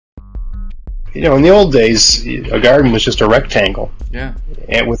in the old days, a garden was just a rectangle. Yeah.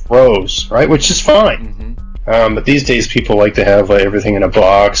 And with rows, right? Which is fine. Mm-hmm. But these days, people like to have everything in a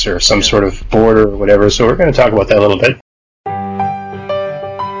box or some sort of border or whatever. So we're going to talk about that a little bit.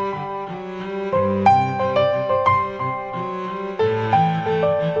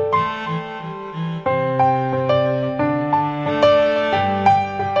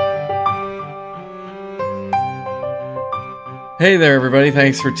 Hey there, everybody.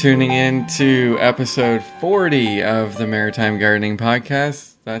 Thanks for tuning in to episode 40 of the Maritime Gardening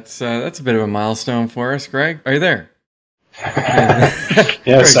Podcast. That's a bit of a milestone for us. Greg, are you there?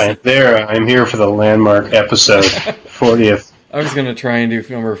 Yes, I'm there. I'm here for the landmark episode 40th. I was going to try and do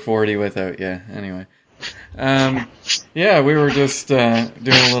number 40 without you. Anyway. We were just doing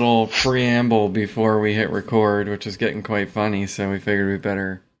a little preamble before we hit record, which is getting quite funny, so we figured we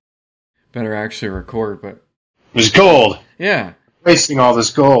better actually record, but... It was gold. Yeah. Wasting all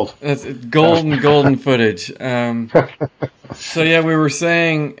this gold. That's golden footage. So yeah, we were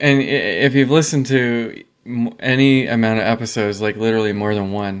saying, and if you've listened to any amount of episodes, like literally more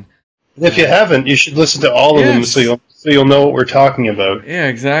than one. If you haven't, you should listen to all of them so you'll know what we're talking about. Yeah,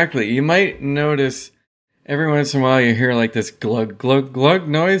 exactly. You might notice every once in a while you hear like this glug glug glug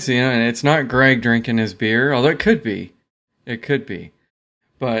noise, and it's not Greg drinking his beer, although it could be.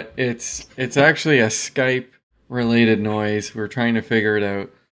 But it's actually a Skype related noise. We're trying to figure it out,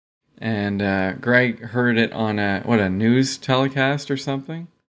 and Greg heard it on a news telecast or something.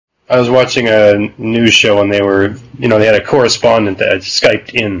 I was watching a news show, and they were, they had a correspondent that had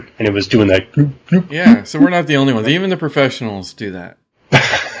Skyped in, and it was doing that. Yeah, so we're not the only ones. Even the professionals do that.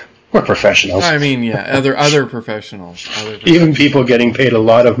 We're professionals. I mean, yeah, other professionals. Even people getting paid a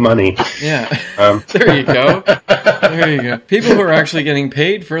lot of money. Yeah, there you go. People who are actually getting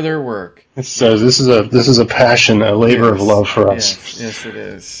paid for their work. So this is a passion, a labor of love for us. Yes, it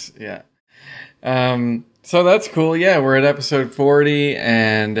is. Yeah. So that's cool. Yeah, we're at episode 40,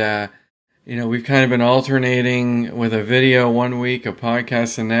 and we've kind of been alternating with a video one week, a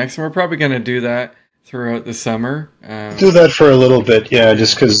podcast the next, and we're probably going to do that throughout the summer. Do that for a little bit, yeah,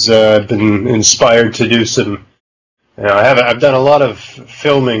 just because I've been inspired to do some. I've done a lot of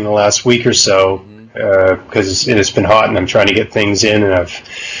filming the last week or so because it's been hot and I'm trying to get things in, and I've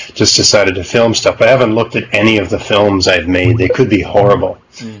just decided to film stuff. But I haven't looked at any of the films I've made. They could be horrible.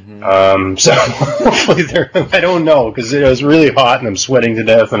 Mm-hmm. So hopefully I don't know, because it was really hot and I'm sweating to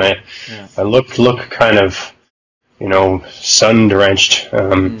death, and I look kind of sun drenched.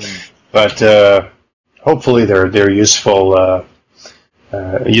 But hopefully they're useful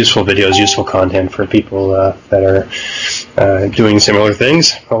videos, useful content for people that are doing similar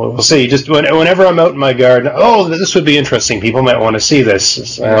things. We'll see. Just whenever I'm out in my garden, this would be interesting. People might want to see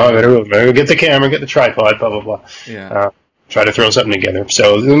this. I'm gonna get the camera, get the tripod, blah blah blah. Yeah. Try to throw something together.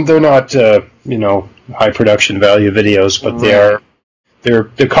 So they're not high production value videos, but they're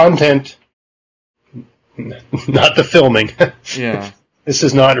the content, not the filming. Yeah. This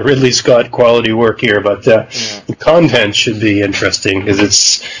is not Ridley Scott quality work here, but the content should be interesting, because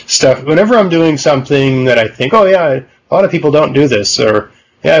it's stuff. Whenever I'm doing something that I think, a lot of people don't do this, or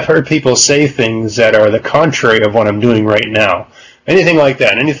I've heard people say things that are the contrary of what I'm doing right now. Anything like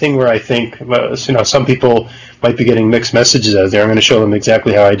that, anything where I think, some people might be getting mixed messages out there. I'm going to show them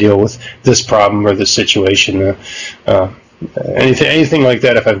exactly how I deal with this problem or this situation. Anything like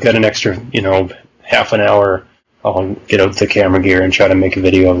that. If I've got an extra, half an hour, I'll get out the camera gear and try to make a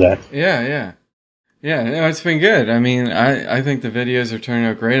video of that. Yeah. No, it's been good. I mean, I think the videos are turning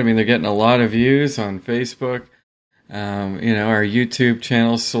out great. I mean, they're getting a lot of views on Facebook. Our YouTube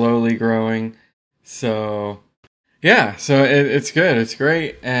channel's slowly growing. So, yeah, it's good. It's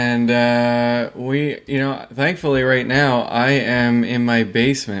great. And thankfully right now I am in my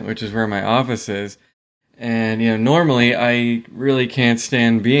basement, which is where my office is. And, normally I really can't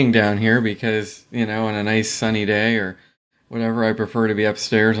stand being down here because, on a nice sunny day or whatever, I prefer to be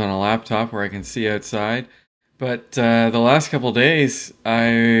upstairs on a laptop where I can see outside. But the last couple of days,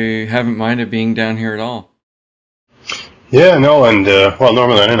 I haven't minded being down here at all. Yeah, no, and,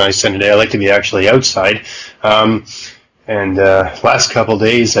 normally on a nice sunny day, I like to be actually outside. And last couple of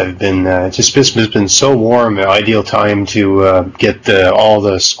days, I've been it's been so warm, ideal time to get all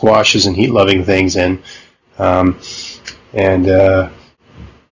the squashes and heat-loving things in. Man,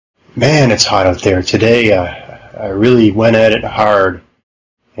 it's hot out there. Today, I really went at it hard.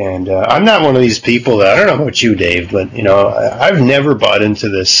 And I'm not one of these people that, I don't know about you, Dave, but, I've never bought into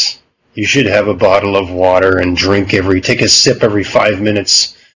this. You should have a bottle of water and take a sip every 5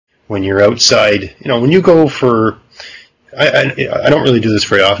 minutes when you're outside. When you go for, I don't really do this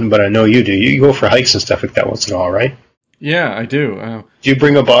very often, but I know you do. You go for hikes and stuff like that once in a while, right? Yeah, I do. Do you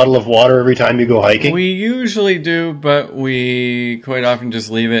bring a bottle of water every time you go hiking? We usually do, but we quite often just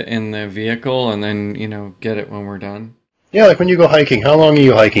leave it in the vehicle and then, get it when we're done. Yeah, like when you go hiking, how long are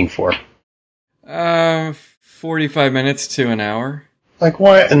you hiking for? 45 minutes to an hour. Like,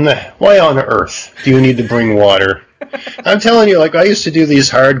 why on earth do you need to bring water? I'm telling you, like, I used to do these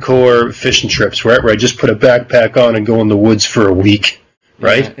hardcore fishing trips, right, where I just put a backpack on and go in the woods for a week,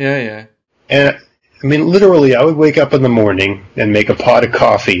 right? Yeah. And, I mean, literally, I would wake up in the morning and make a pot of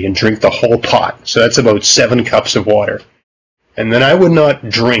coffee and drink the whole pot. So that's about 7 cups of water. And then I would not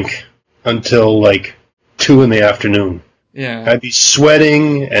drink until, like, 2 in the afternoon. Yeah. I'd be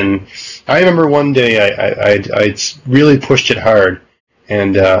sweating, and I remember one day I really pushed it hard,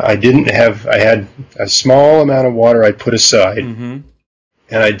 and I had a small amount of water I'd put aside, and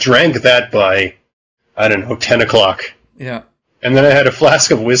I drank that by, I don't know, 10 o'clock. Yeah. And then I had a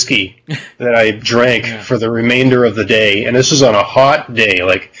flask of whiskey that I drank for the remainder of the day, and this was on a hot day,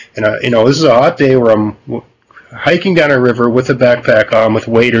 this is a hot day where I'm hiking down a river with a backpack on, with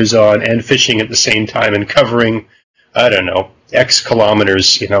waders on, and fishing at the same time, and covering, I don't know, X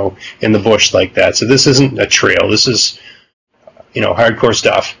kilometers, in the bush like that. So this isn't a trail. This is, hardcore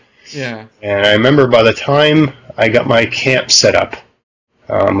stuff. Yeah. And I remember by the time I got my camp set up,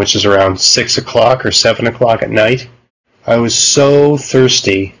 which is around 6 o'clock or 7 o'clock at night, I was so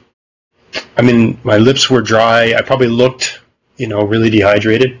thirsty. I mean, my lips were dry. I probably looked, really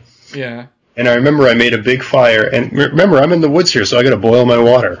dehydrated. Yeah. And I remember I made a big fire. And remember, I'm in the woods here, so I got to boil my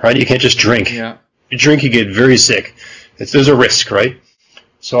water, right? You can't just drink. Yeah. You drink, you get very sick. There's a risk, right?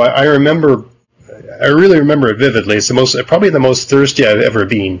 So I really remember it vividly. It's probably the most thirsty I've ever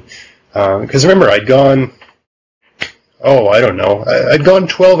been. Because remember, I'd gone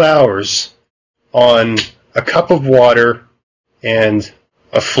 12 hours on a cup of water and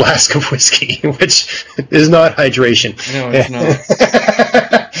a flask of whiskey, which is not hydration. No, it's not.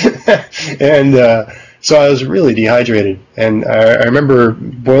 And so I was really dehydrated, and I remember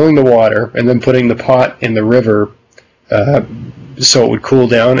boiling the water and then putting the pot in the river so it would cool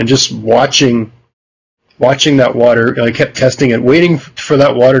down, and just watching that water. I kept testing it, waiting for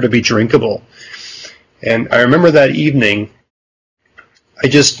that water to be drinkable. And I remember that evening, I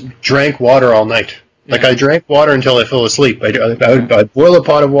just drank water all night. Yeah. Like, I drank water until I fell asleep. I'd boil a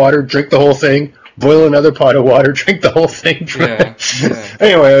pot of water, drink the whole thing, boil another pot of water, drink the whole thing. Yeah.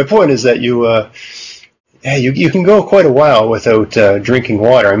 Anyway, the point is that you can go quite a while without drinking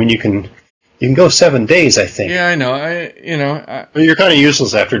water. I mean, you can go 7 days, I think. Yeah, I know. But you're kind of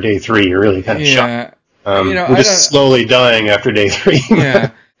useless after day 3. You're really kind of shocked. We're just slowly dying after day 3.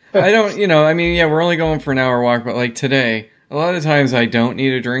 Yeah. I don't, we're only going for an hour walk, but like today, a lot of times I don't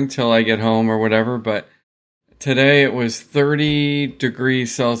need a drink till I get home or whatever, but today it was 30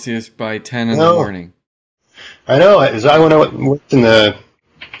 degrees Celsius by 10 in the morning. I know. I went out and worked in the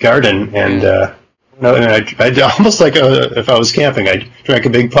garden, and I'd almost like if I was camping, I drank a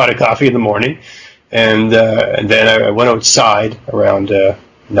big pot of coffee in the morning, and then I went outside around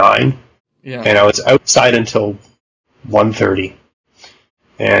 9, and I was outside until 1:30,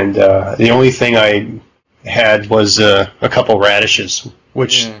 and the only thing I had was a couple radishes,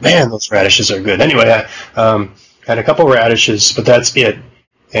 which, man, those radishes are good. Anyway, I had a couple radishes, but that's it.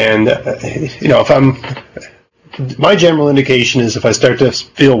 And, my general indication is if I start to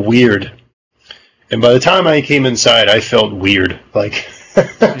feel weird, and by the time I came inside, I felt weird. Like,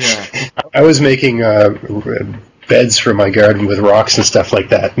 I was making beds for my garden with rocks and stuff like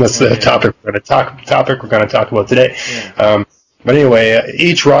that. And that's the topic we're going to talk about today. Yeah. But anyway,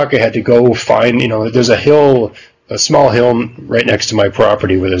 each rock I had to go find, there's a small hill right next to my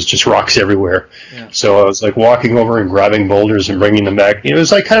property where there's just rocks everywhere. Yeah. So I was like walking over and grabbing boulders and bringing them back. It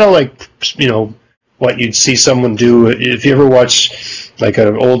was like kind of like, what you'd see someone do. If you ever watch like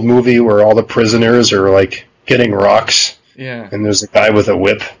an old movie where all the prisoners are like getting rocks, and there's a guy with a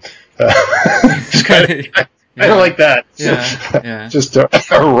whip. It's kind of like that. Yeah. Just a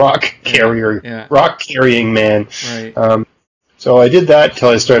rock carrier, rock carrying man. Right. So I did that till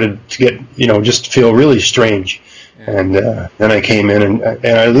I started to get, just feel really strange. Yeah. And then I came in, and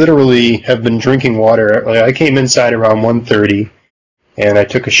I literally have been drinking water. Like, I came inside around 1:30, and I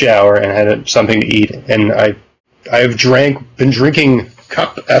took a shower and had something to eat. And I've been drinking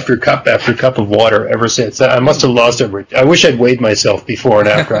cup after cup after cup of water ever since. I must have lost it. I wish I'd weighed myself before and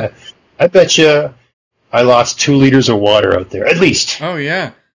after. I bet you I lost 2 liters of water out there, at least. Oh,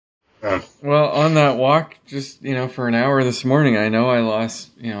 yeah. Well, on that walk, just, for an hour this morning, I know I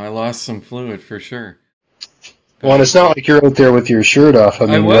lost some fluid for sure. Well, and it's not like you're out there with your shirt off.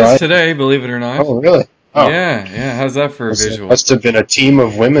 I was today, believe it or not. Oh, really? Oh, Yeah. How's that for a visual? must have been a team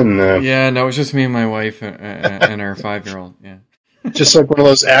of women. Yeah, no, it was just me and my wife and our 5-year-old. Yeah. Just like one of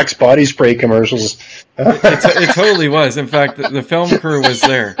those Axe body spray commercials. It totally was. In fact, the film crew was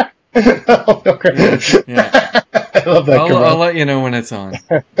there. Oh, okay. Yeah. I love that commercial. I'll let you know when it's on.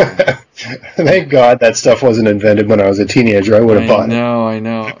 Thank God that stuff wasn't invented when I was a teenager. I would have bought it. I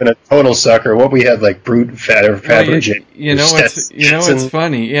know. I've been a total sucker. What we had, like Brute, Fabergé. You know what's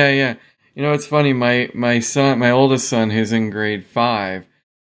funny? Yeah. You know what's funny? My oldest son, who's in grade 5,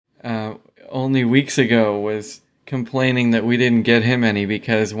 only weeks ago was complaining that we didn't get him any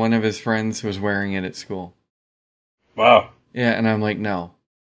because one of his friends was wearing it at school. Wow. Yeah, and I'm like, no.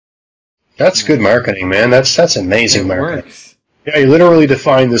 That's good marketing, man. That's amazing marketing. Works. Yeah, you literally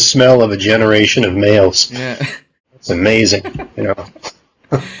define the smell of a generation of males. Yeah. It's amazing, you know.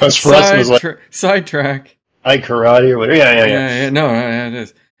 Because for us, it was like sidetrack. karate or whatever. Yeah. No, it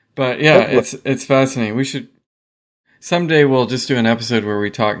is. But yeah, it's fascinating. We should someday we'll just do an episode where we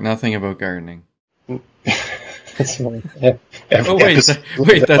talk nothing about gardening. Wait, that's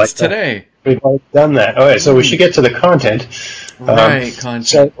today. We've already done that. Okay, so we should get to the content. Right,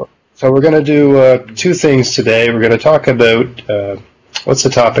 content. So we're going to do 2 things today. We're going to talk about what's the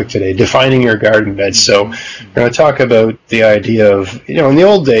topic today? Defining your garden bed. So we're going to talk about the idea of, in the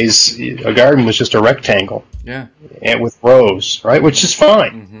old days, a garden was just a rectangle. Yeah. And with rows, right? Which is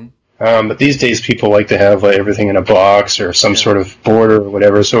fine. Mm-hmm. But these days people like to have everything in a box or some sort of border or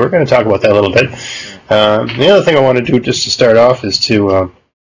whatever. So we're going to talk about that a little bit. The other thing I want to do just to start off is to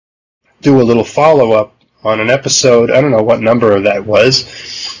do a little follow-up on an episode. I don't know what number that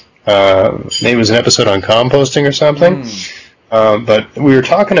was. Maybe it was an episode on composting or something. But we were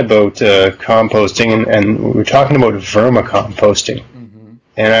talking about composting, and we were talking about vermicomposting. Mm-hmm.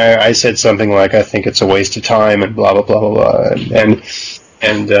 And I said something like, I think it's a waste of time, and blah, blah, blah, blah, blah.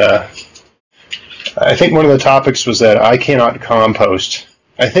 And I think one of the topics was that I cannot compost.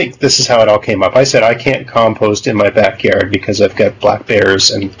 I think this is how it all came up. I said I can't compost in my backyard because I've got black bears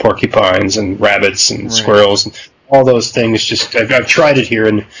and porcupines and rabbits and squirrels and all those things. Just I've tried it here,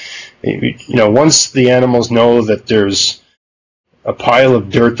 and once the animals know that there's a pile of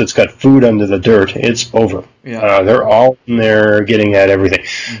dirt that's got food under the dirt, it's over. Yeah. They're all in there getting at everything.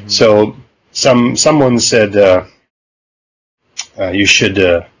 Mm-hmm. So someone said you should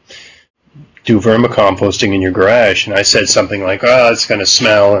do vermicomposting in your garage, and I said something like, it's going to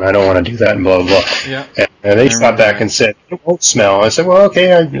smell, and I don't want to do that, and blah, blah, blah. Yeah. And they shot back and said, it won't smell. I said, well,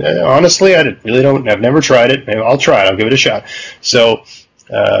 okay, honestly, I really don't, I've never tried it. Maybe I'll try it. I'll give it a shot. So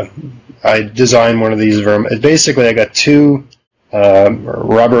I designed one of these basically, I got 2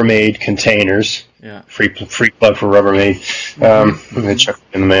 Rubbermaid containers. Yeah. Free plug for Rubbermaid. I'm going to check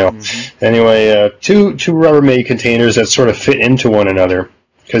it in the mail. Mm-hmm. Anyway, two Rubbermaid containers that sort of fit into one another,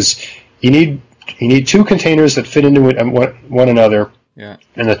 because you need 2 containers that fit into one another. Yeah.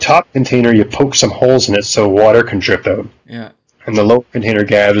 And the top container, you poke some holes in it so water can drip out. Yeah. And the lower container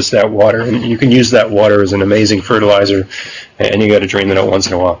gathers that water, and you can use that water as an amazing fertilizer, and you got to drain it out once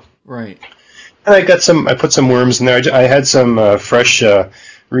in a while. Right. And I put some worms in there. I had some fresh,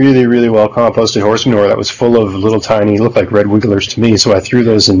 really, really well composted horse manure that was full of little tiny, looked like red wigglers to me, so I threw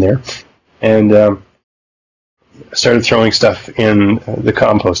those in there. And started throwing stuff in the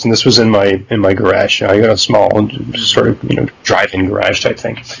compost, and this was in my garage. I got a small sort of drive-in garage type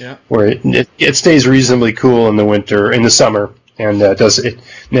thing, where it stays reasonably cool in the summer, and it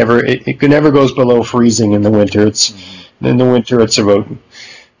never goes below freezing in the winter. In the winter it's about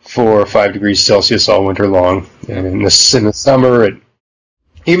 4 or 5 degrees Celsius all winter long, and in the summer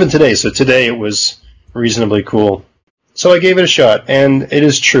even today. So today it was reasonably cool. So I gave it a shot, and it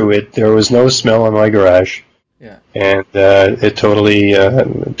is true. There was no smell in my garage. Yeah. And it totally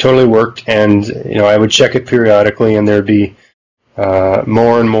worked. And I would check it periodically, and there'd be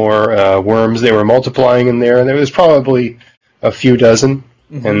more and more worms. They were multiplying in there, and there was probably a few dozen.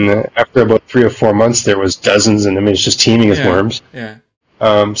 Mm-hmm. And after about 3 or 4 months, there was dozens, and it's just teeming with worms. Yeah.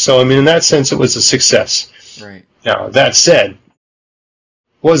 So in that sense, it was a success. Right. Now that said,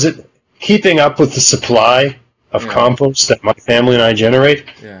 was it keeping up with the supply of compost that my family and I generate?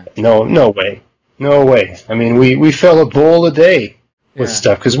 Yeah. No way. No way. We fill a bowl a day with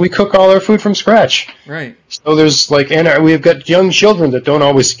stuff because we cook all our food from scratch. Right. So there's we've got young children that don't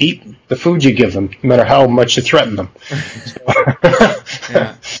always eat the food you give them, no matter how much you threaten them.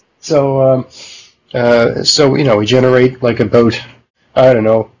 So we generate about, I don't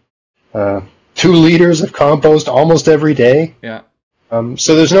know, 2 liters of compost almost every day. Yeah.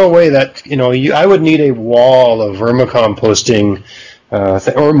 So there's no way that I would need a wall of vermicomposting.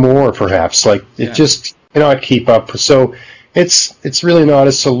 Or more, perhaps. It just cannot keep up. So it's really not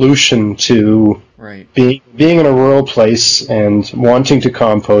a solution to Right. Being in a rural place and wanting to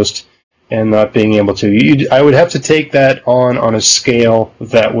compost and not being able to. I would have to take that on a scale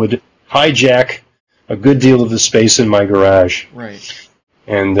that would hijack a good deal of the space in my garage. Right.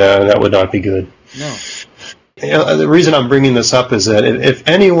 And that would not be good. No. The reason I'm bringing this up is that if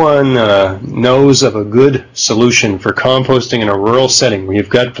anyone knows of a good solution for composting in a rural setting where you've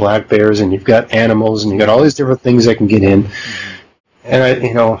got black bears and you've got animals and you've got all these different things that can get in, and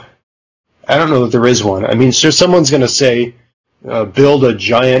I don't know that there is one. I mean, someone's going to say, build a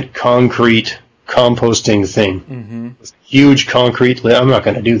giant concrete composting thing. Huge concrete. I'm not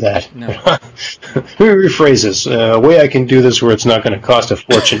going to do that. No. Let me rephrase this. A way I can do this where it's not going to cost a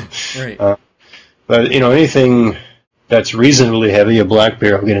fortune. Right. But, anything that's reasonably heavy, a black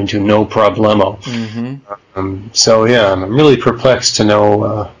bear will get into no problemo. So, yeah, I'm really perplexed to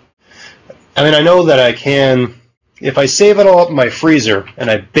know. I know that I can, if I save it all up in my freezer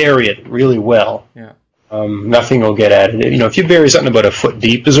and I bury it really well, nothing will get at it. If you bury something about a foot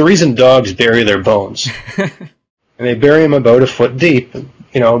deep, there's a reason dogs bury their bones. And they bury them about a foot deep,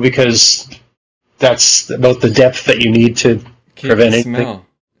 because that's about the depth that you need to prevent anything. Smell.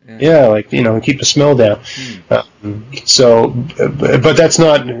 Keep the smell down. But that's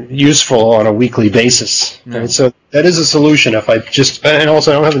not useful on a weekly basis. No. Right? So that is a solution. If I just, and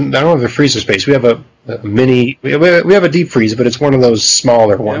also I don't have a freezer space. We have a mini. We have a deep freeze, but it's one of those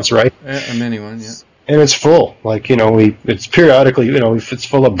smaller ones, right? A mini one, yeah. And it's full. It's periodically, if it's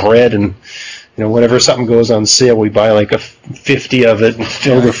full of bread and whenever something goes on sale, we buy like 50 of it and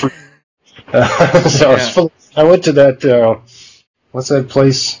fill the freezer. It's full. I went to that. What's that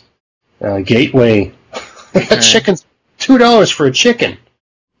place? Gateway. Chicken's $2 for a chicken.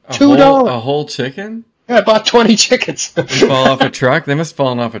 $2. A whole chicken? Yeah, I bought 20 chickens. They fall off a truck? They must have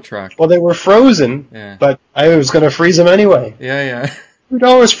fallen off a truck. Well, they were frozen, but I was going to freeze them anyway. Yeah.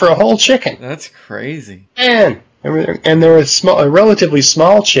 $2 for a whole chicken. That's crazy. Man, and they're a relatively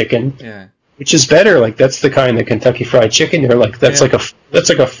small chicken. Yeah. Which is better. That's the kind of Kentucky Fried Chicken. You're like, that's like a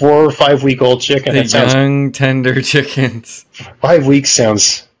 4 or 5 week old chicken. The young, tender chickens. 5 weeks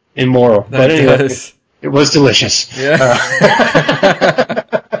sounds immoral. But anyway, it was delicious. Yeah.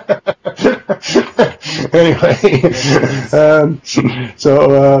 Anyway,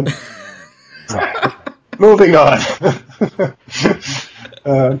 moving on.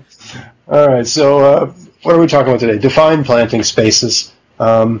 All right. So, what are we talking about today? Define planting spaces.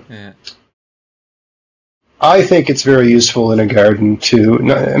 I think it's very useful in a garden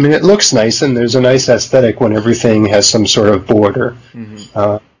it looks nice and there's a nice aesthetic when everything has some sort of border.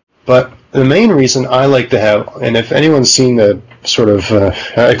 But the main reason I like to have, and if anyone's seen the sort of,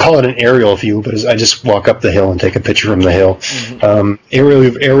 I call it an aerial view, but I just walk up the hill and take a picture from the hill.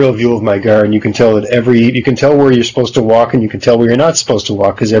 Aerial view of my garden, you can tell you can tell where you're supposed to walk and you can tell where you're not supposed to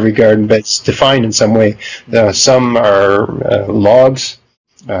walk because every garden bed's defined in some way. Some are logs,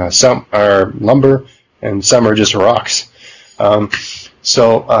 some are lumber, and some are just rocks. The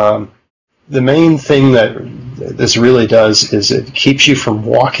main thing that this really does is it keeps you from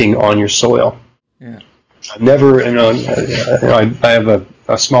walking on your soil. Yeah. I've never, I have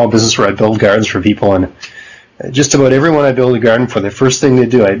a small business where I build gardens for people, and just about everyone I build a garden for, the first thing they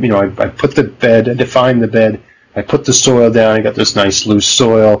do, I put the bed, I define the bed, I put the soil down, I got this nice loose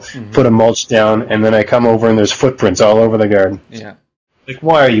soil, put a mulch down, and then I come over and there's footprints all over the garden. Yeah.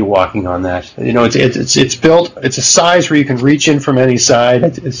 Why are you walking on that? It's built. It's a size where you can reach in from any side. I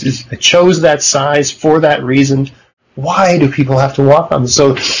chose that size for that reason. Why do people have to walk on this?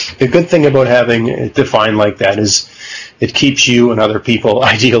 So the good thing about having it defined like that is it keeps you and other people,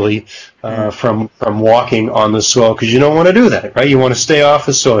 ideally, from walking on the soil because you don't want to do that, right? You want to stay off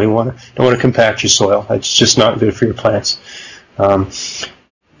the soil. You don't want to compact your soil. It's just not good for your plants.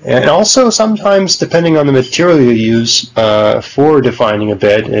 And also, sometimes, depending on the material you use for defining a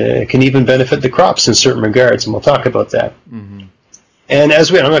bed, it can even benefit the crops in certain regards, and we'll talk about that. And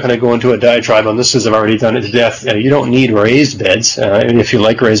I'm not going to go into a diatribe on this, as I've already done it to death. You don't need raised beds. And if you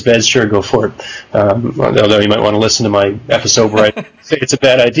like raised beds, sure, go for it. Although you might want to listen to my episode where I say it's a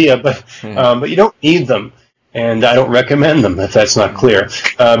bad idea, but you don't need them. And I don't recommend them if that's not clear.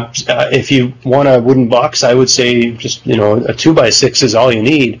 If you want a wooden box, I would say just a 2x6 is all you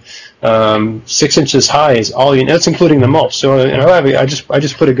need. 6 inches high is all you need. That's including the mulch. So I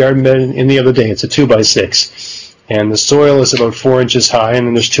just put a garden bed in the other day. It's a 2x6, and the soil is about 4 inches high, and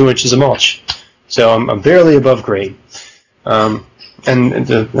then there's 2 inches of mulch. So I'm barely above grade, and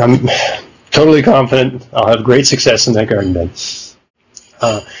I'm totally confident I'll have great success in that garden bed.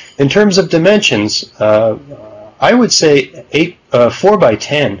 In terms of dimensions, I would say 4 by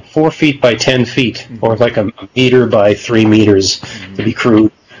 10, 4 feet by 10 feet, or like a meter by 3 meters, to be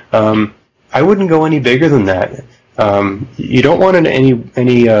crude. I wouldn't go any bigger than that. You don't want it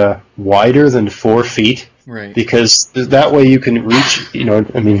any wider than 4 feet, Right. because that way you can reach.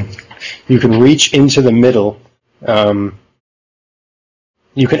 You can reach into the middle.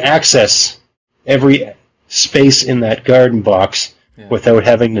 You can access every space in that garden box without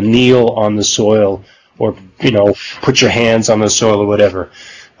having to kneel on the soil or put your hands on the soil or whatever.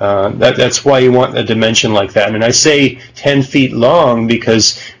 That's why you want a dimension like that. And I say 10 feet long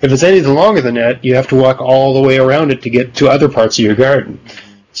because if it's anything longer than that, you have to walk all the way around it to get to other parts of your garden.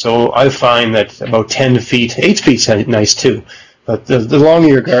 So I find that about 10 feet, 8 feet's nice too. But the longer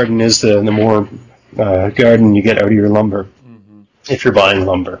your garden is, the more garden you get out of your lumber, if you're buying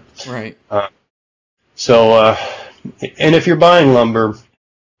lumber. Right. And if you're buying lumber,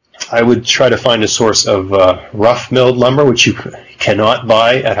 I would try to find a source of rough milled lumber, which you cannot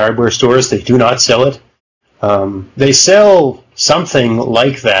buy at hardware stores. They do not sell it. They sell something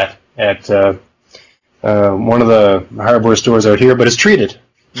like that at one of the hardware stores out here, but it's treated.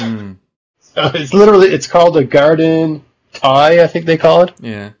 It's called a garden tie, I think they call it.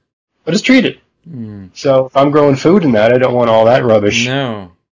 Yeah. But it's treated. So if I'm growing food in that, I don't want all that rubbish.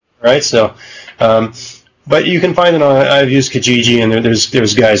 No. Right? So, but you can find it on. I've used Kijiji, and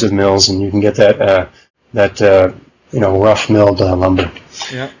there's guys with mills, and you can get that rough milled lumber.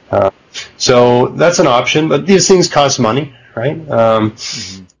 Yeah. So that's an option, but these things cost money, right?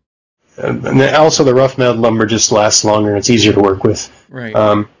 And also the rough milled lumber just lasts longer, and it's easier to work with.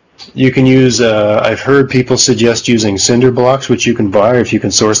 Right. You can use. I've heard people suggest using cinder blocks, which you can buy, or if you can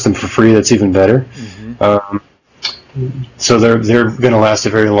source them for free, that's even better. So they're going to last a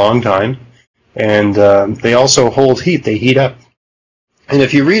very long time, and they also hold heat. They heat up. And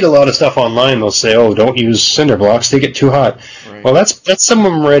if you read a lot of stuff online, they'll say, "Oh, don't use cinder blocks; they get too hot." Right. Well, that's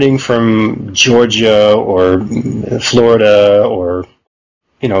someone writing from Georgia or Florida or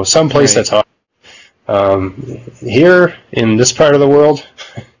someplace that's hot. Here in this part of the world,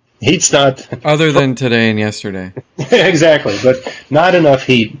 heat's not. Other than today and yesterday. Exactly, but not enough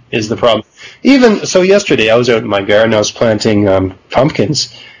heat is the problem. Even so, yesterday I was out in my garden. I was planting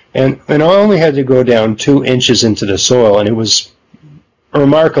pumpkins, and I only had to go down 2 inches into the soil, and it was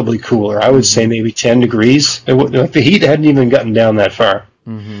remarkably cooler. I would say maybe 10 degrees. The heat hadn't even gotten down that far.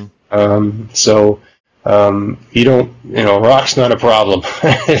 You don't, rock's not a problem.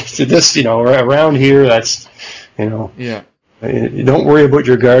 This, around here, that's, Yeah. Don't worry about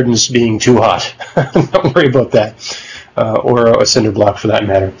your gardens being too hot. Don't worry about that. Or a cinder block for that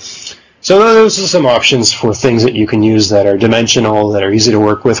matter. So those are some options for things that you can use that are dimensional, that are easy to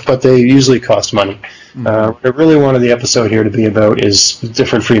work with, but they usually cost money. What I really wanted the episode here to be about is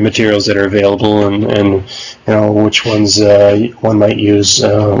different free materials that are available and which ones one might use,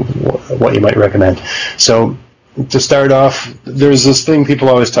 what you might recommend. So to start off, there's this thing people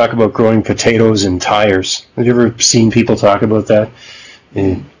always talk about, growing potatoes in tires. Have you ever seen people talk about that?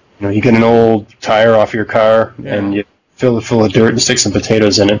 You get an old tire off your car and you fill it full of dirt and stick some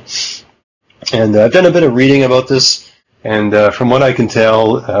potatoes in it. And I've done a bit of reading about this, and from what I can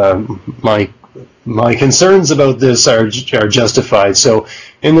tell, my concerns about this are justified. So,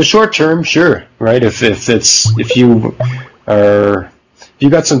 in the short term, sure, right? If you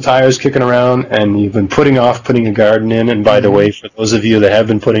got some tires kicking around and you've been putting off putting a garden in, and by the way, for those of you that have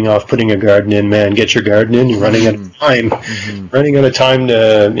been putting off putting a garden in, man, get your garden in. You're running out of time. Running out of time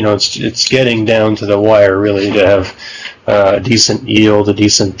to, it's getting down to the wire really to have a decent yield, a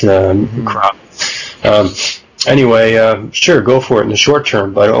decent crop. Anyway, sure, go for it in the short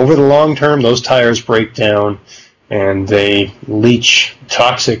term, but over the long term, those tires break down and they leach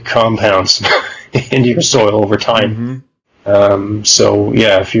toxic compounds into your soil over time. So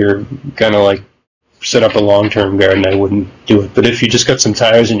yeah, if you're gonna set up a long-term garden, I wouldn't do it. But if you just got some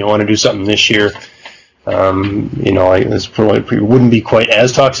tires and you want to do something this year, this probably wouldn't be quite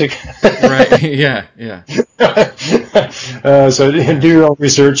as toxic. Right. Yeah. So do your own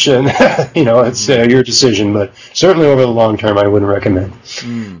research, and it's your decision. But certainly over the long term, I wouldn't recommend.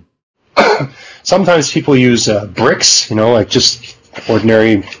 Sometimes people use bricks, just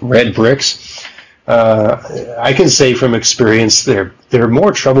ordinary red bricks. I can say from experience, they're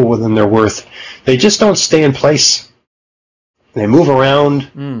more trouble than they're worth. They just don't stay in place. They move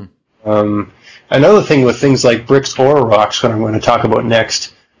around. Another thing with things like bricks or rocks, what I'm going to talk about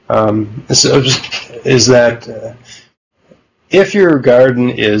next, is that if your garden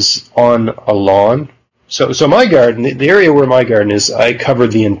is on a lawn, so my garden, the area where my garden is, I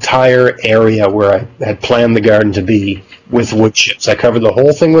covered the entire area where I had planned the garden to be with wood chips. I covered the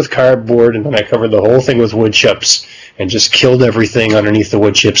whole thing with cardboard, and then I covered the whole thing with wood chips, and just killed everything underneath the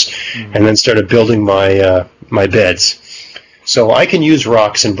wood chips, and then started building my beds. So I can use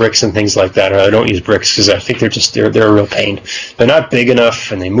rocks and bricks and things like that. Or I don't use bricks because I think they're a real pain. They're not big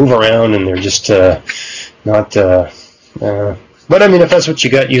enough, and they move around, and they're just not. But I mean, if that's what you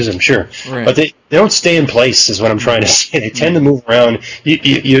got, use them, sure. Right. But they don't stay in place, is what I'm trying to say. They tend to move around.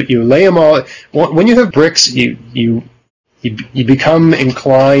 You lay them all. When you have bricks, you become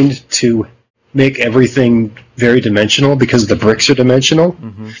inclined to make everything very dimensional because the bricks are dimensional.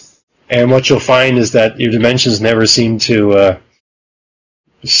 Mm-hmm. And what you'll find is that your dimensions never seem to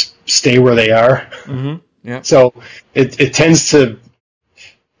stay where they are. Mm-hmm. Yeah. So it tends to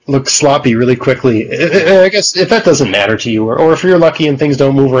look sloppy really quickly. I guess if that doesn't matter to you, or if you're lucky and things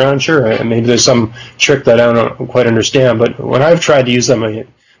don't move around, sure, maybe there's some trick that I don't quite understand. But when I've tried to use them,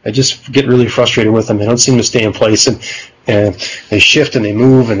 I just get really frustrated with them. They don't seem to stay in place, and they shift and they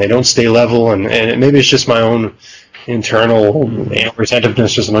move and they don't stay level. And maybe it's just my own internal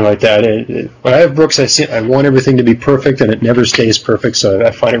retentiveness or something like that. When I have bricks, I want everything to be perfect, and it never stays perfect. So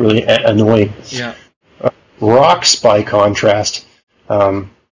I find it really annoying. Yeah. Rocks, by contrast.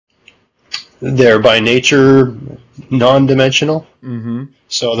 They're by nature non-dimensional. Mm-hmm.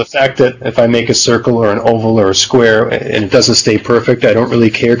 So the fact that if I make a circle or an oval or a square and it doesn't stay perfect, I don't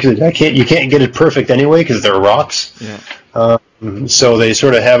really care because you can't get it perfect anyway because they're rocks. Yeah. So they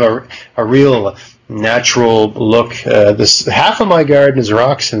sort of have a real natural look. This half of my garden is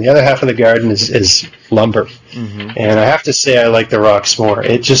rocks, and the other half of the garden is lumber. Mm-hmm. And I have to say I like the rocks more.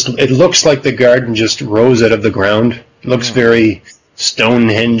 It looks like the garden just rose out of the ground. It looks very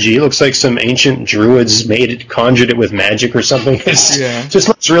Stonehenge-y. It looks like some ancient druids conjured it with magic or something. It just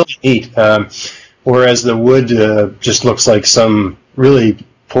looks really neat. Whereas the wood just looks like some really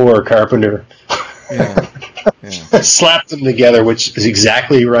poor carpenter slapped them together, which is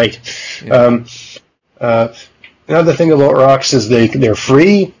exactly right. Yeah. Another thing about rocks is they're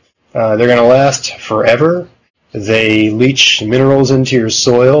free. They're going to last forever. They leach minerals into your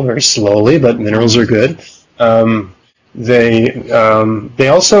soil very slowly, but minerals are good. They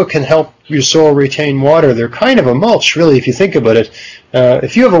also can help your soil retain water. They're kind of a mulch, really, if you think about it.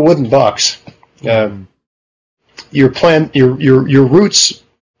 If you have a wooden box, your roots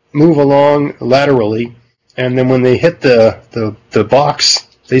move along laterally, and then when they hit the box,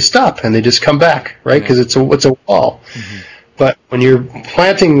 they stop and they just come back, right? Because it's a wall. Mm-hmm. But when you're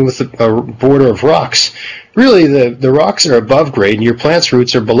planting with a border of rocks, really the rocks are above grade, and your plant's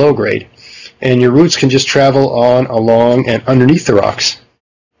roots are below grade. And your roots can just travel on, along, and underneath the rocks.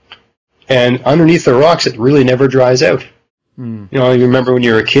 And underneath the rocks, it really never dries out. You remember when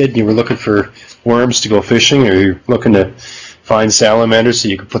you were a kid and you were looking for worms to go fishing, or you're looking to find salamanders so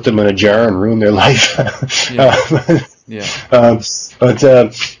you could put them in a jar and ruin their life?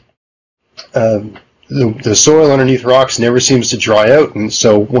 The soil underneath rocks never seems to dry out, and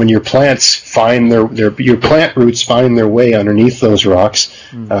so when your plants find your plant roots find their way underneath those rocks,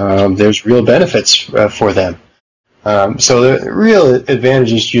 there's real benefits for them. So the real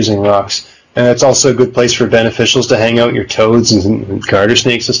advantage is using rocks, and it's also a good place for beneficials to hang out, your toads and garter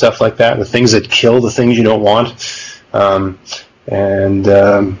snakes and stuff like that, the things that kill the things you don't want. But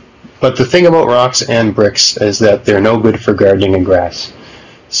the thing about rocks and bricks is that they're no good for gardening and grass.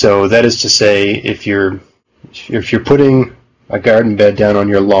 So that is to say, if you're putting a garden bed down on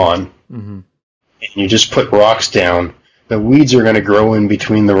your lawn, and you just put rocks down, the weeds are going to grow in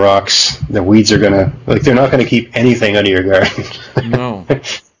between the rocks. The weeds are going to, they're not going to keep anything out of your garden. No.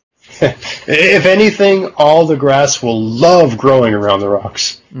 If anything, all the grass will love growing around the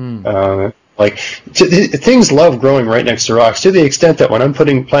rocks. Things love growing right next to rocks, to the extent that when I'm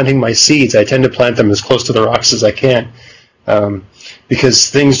planting my seeds, I tend to plant them as close to the rocks as I can. Because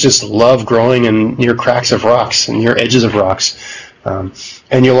things just love growing near cracks of rocks and near edges of rocks.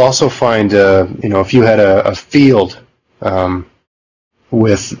 And you'll also find, if you had a field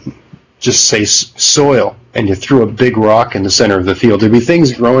with, just say, soil, and you threw a big rock in the center of the field, there'd be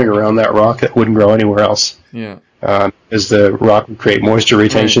things growing around that rock that wouldn't grow anywhere else. Yeah. As the rock would create moisture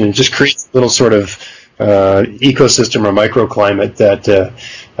retention, and it just creates a little sort of ecosystem or microclimate that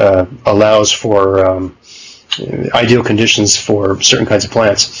allows for ideal conditions for certain kinds of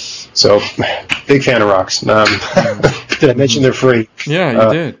plants. So, big fan of rocks. Did I mention they're free? Yeah,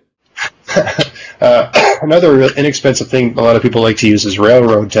 you did. Another inexpensive thing a lot of people like to use is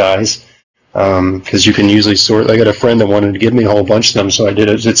railroad ties, because you can usually sort. I got a friend that wanted to give me a whole bunch of them, so I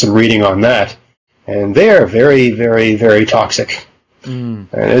did some reading on that, and they are very, very, very toxic. And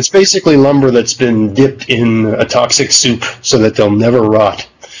it's basically lumber that's been dipped in a toxic soup so that they'll never rot.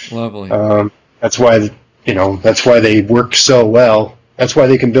 Lovely. That's why. That's why they work so well. That's why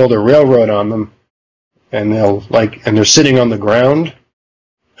they can build a railroad on them, and they're sitting on the ground,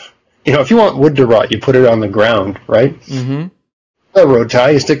 if you want wood to rot, you put it on the ground, right? Mm-hmm. Railroad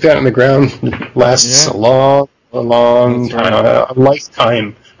tie, you stick that on the ground, it lasts a long time, a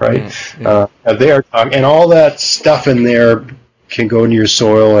lifetime, right? They are talking, and all that stuff in there can go into your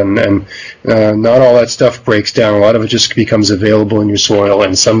soil, and not all that stuff breaks down. A lot of it just becomes available in your soil,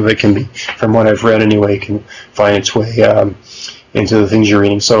 and some of it can be, from what I've read anyway, can find its way into the things you're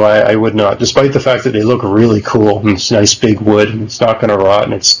eating. So I would not, despite the fact that they look really cool, and it's nice big wood, and it's not going to rot,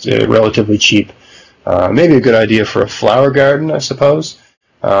 and it's relatively cheap. Maybe a good idea for a flower garden, I suppose,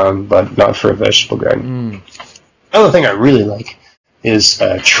 but not for a vegetable garden. Another thing I really like is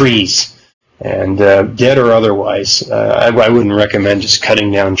trees. And dead or otherwise, I wouldn't recommend just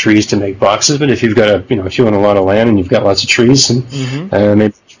cutting down trees to make boxes. But if you've got if you own a lot of land and you've got lots of trees, and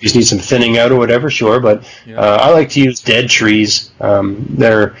maybe trees need some thinning out or whatever, sure. But I like to use dead trees.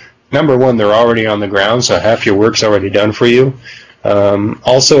 They're number one, they're already on the ground, so half your work's already done for you.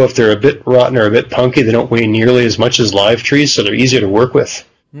 Also, if they're a bit rotten or a bit punky, they don't weigh nearly as much as live trees, so they're easier to work with.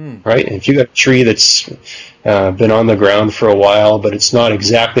 Right? And if you got a tree that's been on the ground for a while, but it's not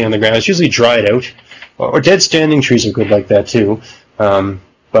exactly on the ground, it's usually dried out. Or dead standing trees are good like that too.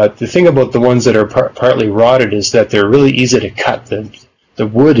 But the thing about the ones that are partly rotted is that they're really easy to cut. The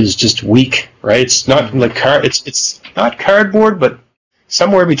wood is just weak, right? It's not like it's not cardboard, but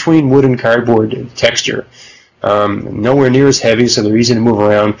somewhere between wood and cardboard texture. Nowhere near as heavy, so they're easy to move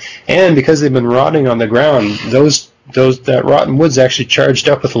around. And because they've been rotting on the ground, that rotten wood's actually charged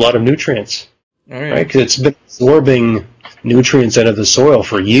up with a lot of nutrients, right? Because it's been absorbing nutrients out of the soil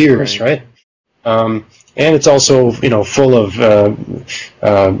for years, right? And it's also, full of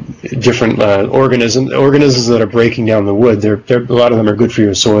different organisms that are breaking down the wood. A lot of them are good for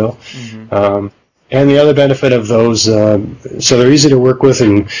your soil. And the other benefit of those, so they're easy to work with,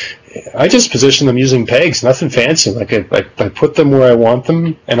 and I just position them using pegs, nothing fancy. Like I put them where I want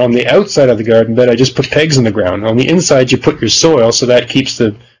them, and on the outside of the garden bed, I just put pegs in the ground. On the inside, you put your soil, so that keeps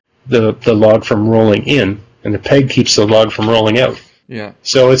the log from rolling in, and the peg keeps the log from rolling out. Yeah.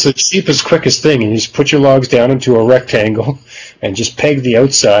 So it's the cheapest, quickest thing, and you just put your logs down into a rectangle, and just peg the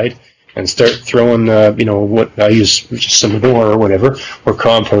outside, and start throwing, what I use, just some manure or whatever, or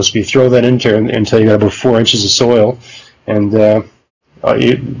compost. You throw that into until you got about 4 inches of soil, and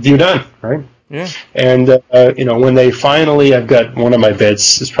you're done, right? Yeah. And when they finally, I've got one of my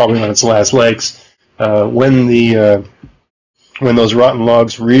beds is probably on its last legs. When those rotten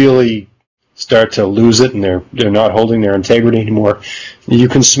logs really start to lose it and they're not holding their integrity anymore, you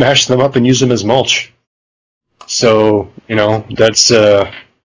can smash them up and use them as mulch. So that's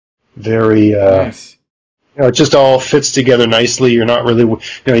very. Nice. It just all fits together nicely. You're not really,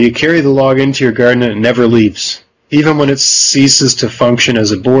 you carry the log into your garden and it never leaves. Even when it ceases to function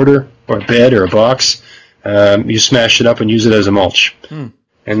as a border or a bed or a box, you smash it up and use it as a mulch.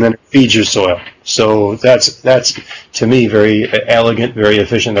 And then it feeds your soil. So that's to me very elegant, very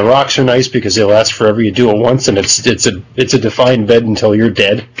efficient. The rocks are nice because they last forever. You do it once and it's a defined bed until you're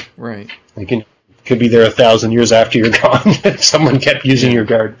dead. Right. It could be there 1,000 years after you're gone if someone kept using your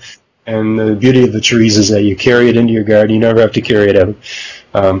garden. And the beauty of the trees is that you carry it into your garden. You never have to carry it out.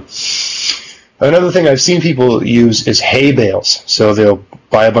 Another thing I've seen people use is hay bales. So they'll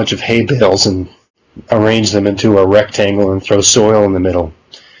buy a bunch of hay bales and arrange them into a rectangle and throw soil in the middle.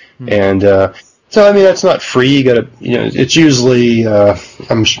 And so, that's not free. You got to, it's usually,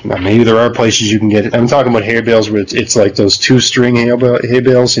 maybe there are places you can get it. I'm talking about hay bales where it's like those 2-string hay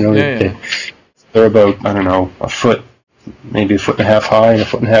bales. They're about, I don't know, a foot, maybe a foot and a half high and a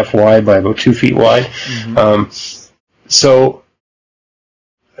foot and a half wide by about 2 feet wide. So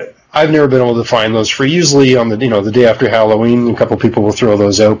I've never been able to find those free. Usually on the day after Halloween, a couple people will throw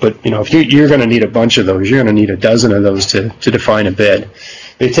those out. But if you're going to need a bunch of those, you're going to need a dozen of those to define a bed.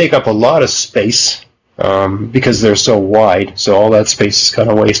 They take up a lot of space because they're so wide. So all that space is kind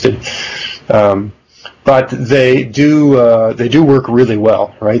of wasted. But they do work really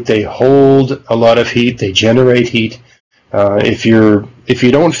well, right? They hold a lot of heat. They generate heat. If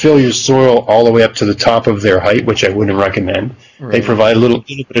you don't fill your soil all the way up to the top of their height, which I wouldn't recommend, they provide a little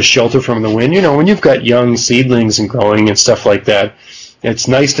bit of shelter from the wind. When you've got young seedlings and growing and stuff like that, it's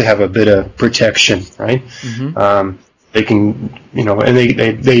nice to have a bit of protection, right? They can, and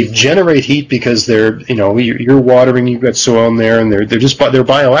they generate heat because they're, you're watering, you've got soil in there, and they're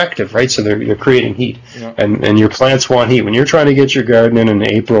bioactive, right? So they're creating heat, and your plants want heat. When you're trying to get your garden in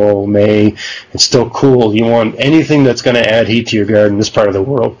April, May, it's still cool. You want anything that's going to add heat to your garden, this part of the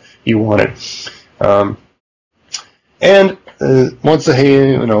world, you want it. And once the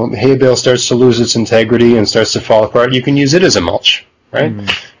hay bale starts to lose its integrity and starts to fall apart, you can use it as a mulch, right?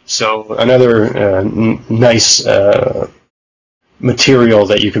 So another nice material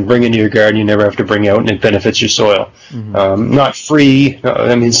that you can bring into your garden. You never have to bring out, and it benefits your soil. Not free.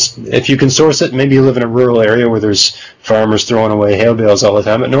 I mean, if you can source it, maybe you live in a rural area where there's farmers throwing away hay bales all the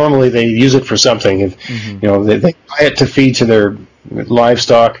time. But normally they use it for something. If they buy it to feed to their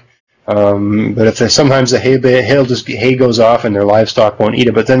livestock. But if sometimes the hay goes off and their livestock won't eat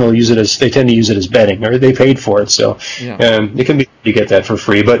it, but then they tend to use it as bedding, or they paid for it. So it can be you get that for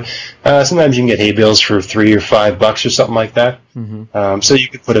free. But sometimes you can get hay bales for $3 or $5 or something like that. So you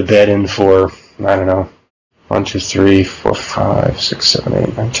could put a bed in for, I don't know, 1, 2, 3, 4, 5, 6, 7,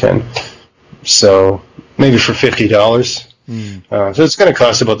 8, 9, 10. So maybe for $50. So it's going to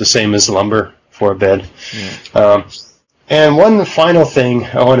cost about the same as lumber for a bed. And one final thing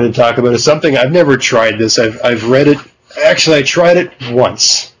I wanted to talk about is something I've never tried this. I've read it. Actually, I tried it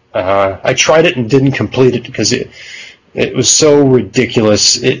once. I tried it and didn't complete it because it was so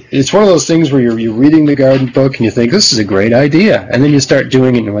ridiculous. It's one of those things where you're reading the garden book and you think, this is a great idea. And then you start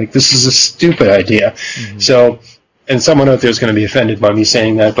doing it and you're like, this is a stupid idea. So, and someone out there is going to be offended by me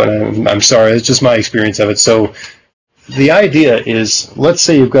saying that, but I'm sorry. It's just my experience of it. So the idea is, let's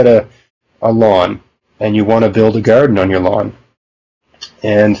say you've got a lawn, and you want to build a garden on your lawn,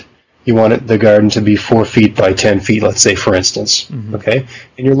 and you want the garden to be 4 feet by 10 feet, let's say, for instance, okay?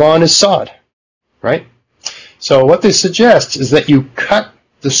 And your lawn is sod, right? So what they suggest is that you cut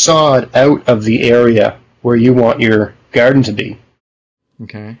the sod out of the area where you want your garden to be.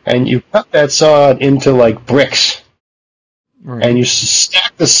 Okay. And you cut that sod into, like, bricks. Right. And you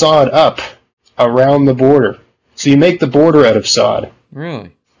stack the sod up around the border. So you make the border out of sod.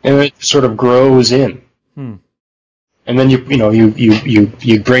 Really? And it sort of grows in. And then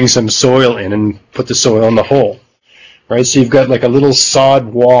you bring some soil in and put the soil in the hole, right? So you've got like a little sod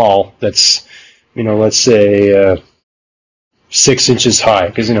wall that's, let's say 6 inches high,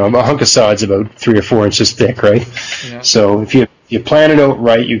 because a hunk of sod's about 3 or 4 inches thick, right? Yeah. So if you plan it out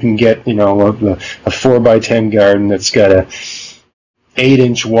right, you can get a 4 by 10 garden that's got a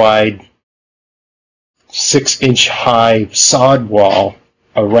 8-inch wide, 6-inch high sod wall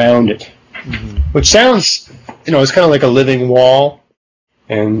around it. Which sounds, it's kind of like a living wall,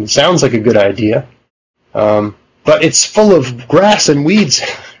 and sounds like a good idea. But it's full of grass and weeds.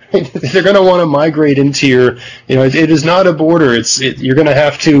 They're going to want to migrate into your, it is not a border. You're going to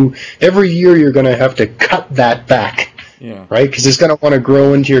have to, every year you're going to have to cut that back, right? Because it's going to want to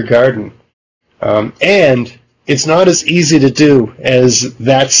grow into your garden. And it's not as easy to do as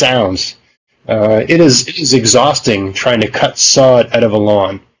that sounds. It is exhausting trying to cut sod out of a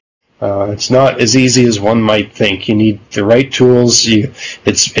lawn. It's not as easy as one might think. You need the right tools.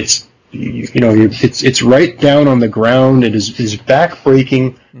 It's right down on the ground. It is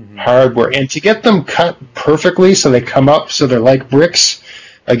back-breaking hard work. And to get them cut perfectly so they come up so they're like bricks,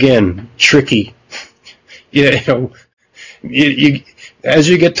 again, tricky. As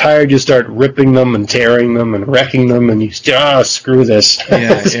you get tired, you start ripping them and tearing them and wrecking them, and you screw this.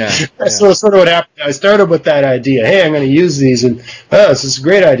 That's sort of what happened. I started with that idea. Hey, I'm going to use these, and this is a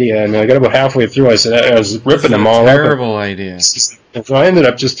great idea. And I got about halfway through. I said I was ripping them all up. Terrible idea. And so I ended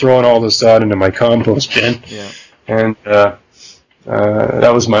up just throwing all this sod into my compost bin. Yeah. And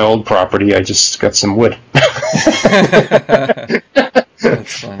that was my old property. I just got some wood.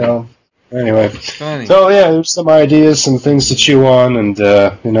 That's funny. Anyway, funny. So yeah, there's some ideas, some things to chew on, and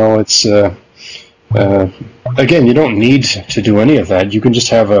it's again, you don't need to do any of that. You can just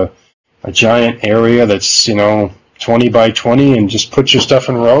have a giant area that's 20 by 20, and just put your stuff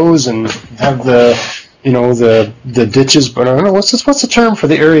in rows, and have the ditches. But I don't know what's the term for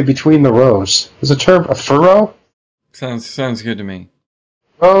the area between the rows? Is a term a furrow? Sounds good to me.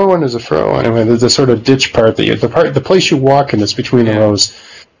 Oh, and there's a furrow. Anyway, the sort of ditch part the place you walk in that's between the rows.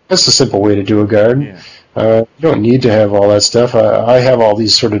 That's a simple way to do a garden. Yeah. You don't need to have all that stuff. I have all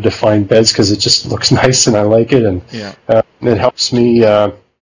these sort of defined beds because it just looks nice and I like it, and it helps me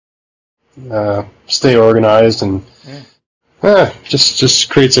stay organized, and just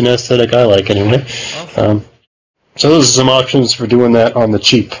creates an aesthetic I like anyway. Awesome. So those are some options for doing that on the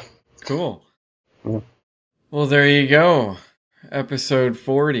cheap. Cool. Yeah. Well, there you go. Episode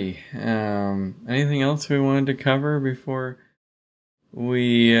 40. Anything else we wanted to cover before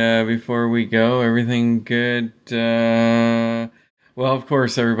we go? Everything good? Well, of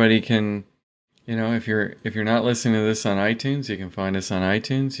course, everybody can, if you're not listening to this on iTunes, you can find us on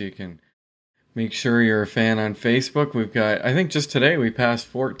iTunes. You can make sure you're a fan on Facebook. We've got, I think just today we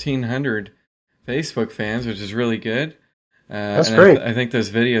passed 1,400 Facebook fans, which is really good. That's great. I think those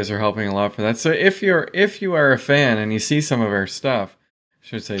videos are helping a lot for that. So if you are a fan and you see some of our stuff, I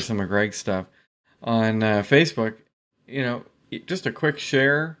should say some of Greg's stuff on Facebook, just a quick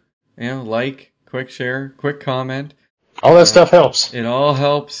share, quick share, quick comment. All that stuff helps. It all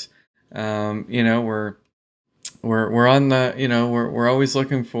helps. You know, we're on the, you know, we're always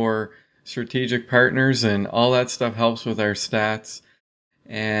looking for strategic partners, and all that stuff helps with our stats.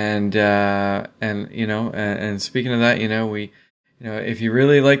 And you know, and speaking of that, you know, if you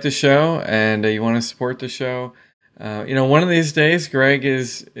really like the show and you want to support the show, you know, one of these days, Greg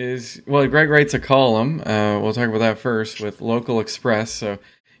Greg writes a column. We'll talk about that first with Local Express. So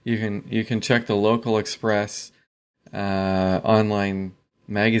you can check the Local Express online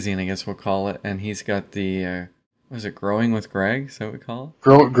magazine, I guess we'll call it. And he's got the was it Growing with Greg? Is that what we call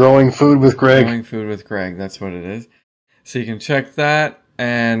it? Growing Food with Greg. Growing Food with Greg. That's what it is. So you can check that.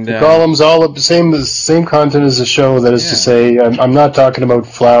 And the column's all the same content as the show. That is to say, I'm not talking about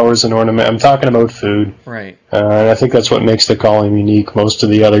flowers and ornament. I'm talking about food. Right. And I think that's what makes the column unique. Most of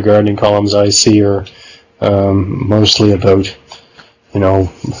the other gardening columns I see are mostly about, you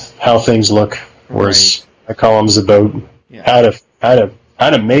know, how things look. Whereas my column's about how to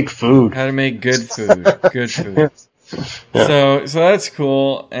make food. How to make good food. Good food. Yeah. So that's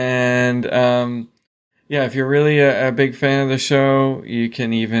cool. And yeah, if you're really a big fan of the show, you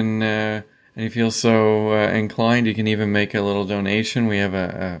can even, and you feel so inclined, you can even make a little donation. We have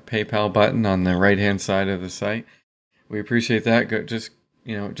a PayPal button on the right-hand side of the site. We appreciate that. Just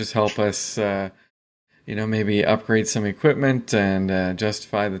help us, you know, maybe upgrade some equipment and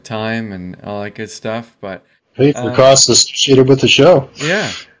justify the time and all that good stuff. But pay for costs associated with the show.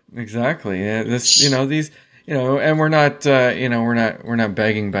 Yeah, exactly. This, you know, these, you know, and we're not, you know, we're not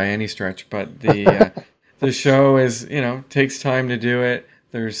begging by any stretch, but the the show is, you know, takes time to do it.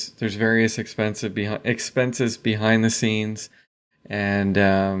 There's various expenses behind the scenes, and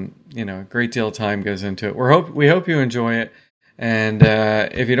you know, a great deal of time goes into it. We hope you enjoy it, and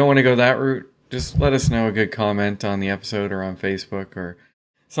if you don't want to go that route, just let us know a good comment on the episode or on Facebook or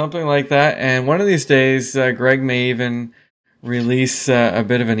something like that. And one of these days, Greg may even release a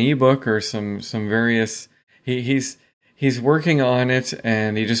bit of an ebook or some various. He's working on it,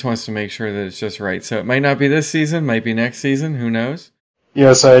 and he just wants to make sure that it's just right. So it might not be this season, might be next season. Who knows?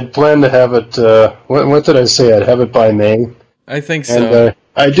 Yes, I had planned to have it. What did I say? I'd have it by May. I think so. And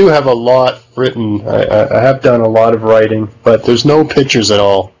I do have a lot written. I have done a lot of writing, but there's no pictures at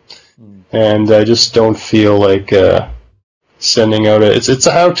all, and I just don't feel like sending out a. It's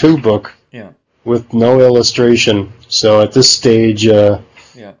a how-to book. Yeah. With no illustration. So at this stage, I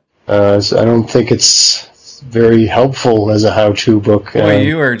don't think it's very helpful as a how-to book. Well,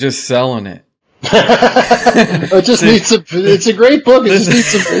 you are just selling it. It just needs some. It's a great book.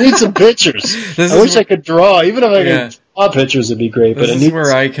 It needs some pictures. I wish I could draw. Even if I could draw pictures, it'd be great. This is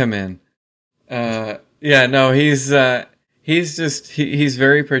where I come in. He's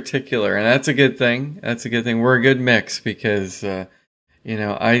very particular, and that's a good thing. We're a good mix because you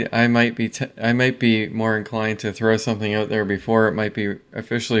know, I might be more inclined to throw something out there before it might be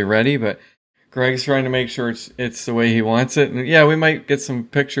officially ready, but Greg's trying to make sure it's the way he wants it. And yeah, we might get some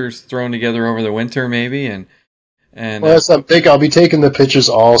pictures thrown together over the winter maybe. And well, I'll be taking the pictures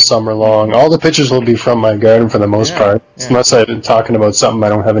all summer long. All the pictures will be from my garden for the most part, unless I've been talking about something I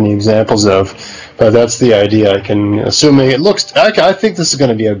don't have any examples of. But that's the idea. Assuming it looks, I think this is going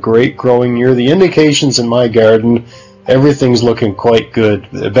to be a great growing year. The indications in my garden, everything's looking quite good,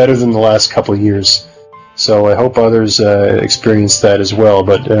 better than the last couple of years. So I hope others experience that as well.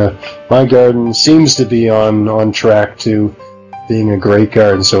 But my garden seems to be on track to being a great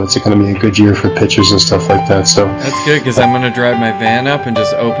garden, so it's going to be a good year for pictures and stuff like that. So that's good, because I'm going to drive my van up and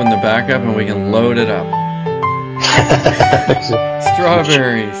just open the back up and we can load it up.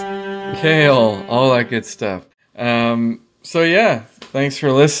 Strawberries, kale, all that good stuff. So yeah, thanks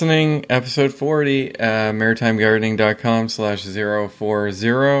for listening. Episode 40,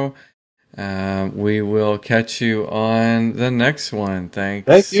 maritimegardening.com/040. We will catch you on the next one. Thank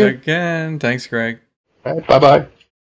you again. Thanks, Greg. All right, bye-bye.